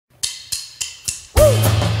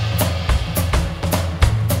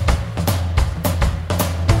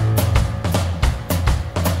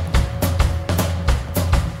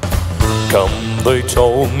They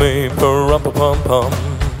told me, pa-rum-pa-pum-pum,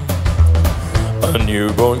 a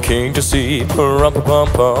newborn king to see,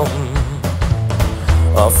 pa-rum-pa-pum-pum.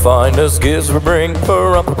 Our finest gifts we bring,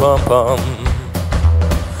 pa-rum-pa-pum-pum,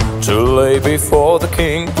 to lay before the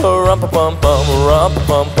king, pa-rum-pa-pum-pum,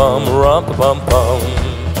 rum-pa-pum-pum, rum-pa-pum-pum.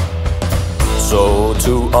 So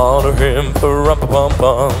to honor him,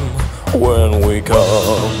 pa-rum-pa-pum-pum, when we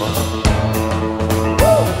come.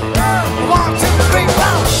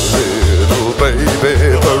 Little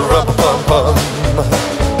baby, pa-rum-pa-pum-pum,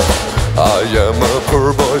 I am a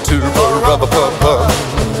poor boy too, pa-rum-pa-pum-pum.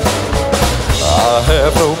 I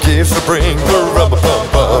have no gifts to bring,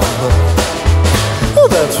 pa-rum-pa-pum-pum.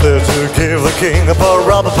 That's fair to give the king a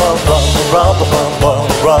pa-rum-pa-pum-pum, rum-pa-pum-pum,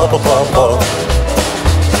 rum-pa-pum-pum.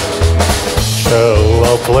 Shall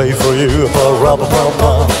I play for you a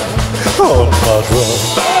pa-rum-pa-pum-pum on my drum?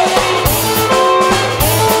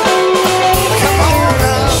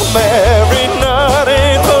 Every night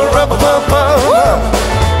in pa-rum-pa-pum-pum,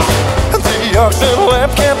 the auction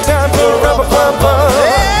lamp kept time, pa-rum-pa-pum-pum.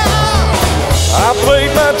 I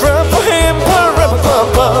played my drum for him,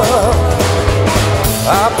 pa-rum-pa-pum-pum.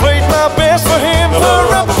 I played my best for him,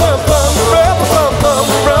 pa-rum-pa-pum-pum, rum-pa-pum-pum,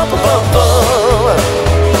 rum-pa-pum-pum.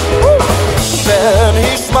 Then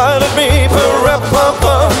he smiled at me,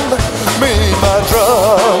 pa-rum-pa-pum, me, my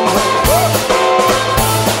drum.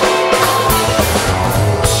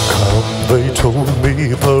 They told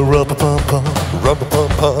me, pa-rum-pa-pum-pum,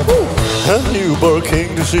 Rum-pa-pum-pum, a newborn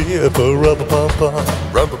king to see, pa-rum-pa-pum-pum.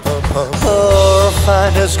 rum-pa-pum-pum, Our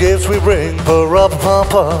finest gifts we bring,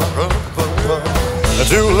 pa-rum-pa-pum, rum-pa-pum-pum.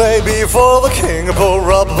 to lay before the king,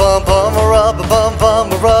 pa-rum-pa-pum-pum, rum-pa-pum-pum,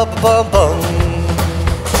 rum-pa-pum-pum.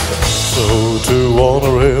 So to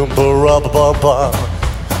honor him, pa-rum-pa-pum-pum,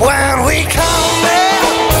 when we come.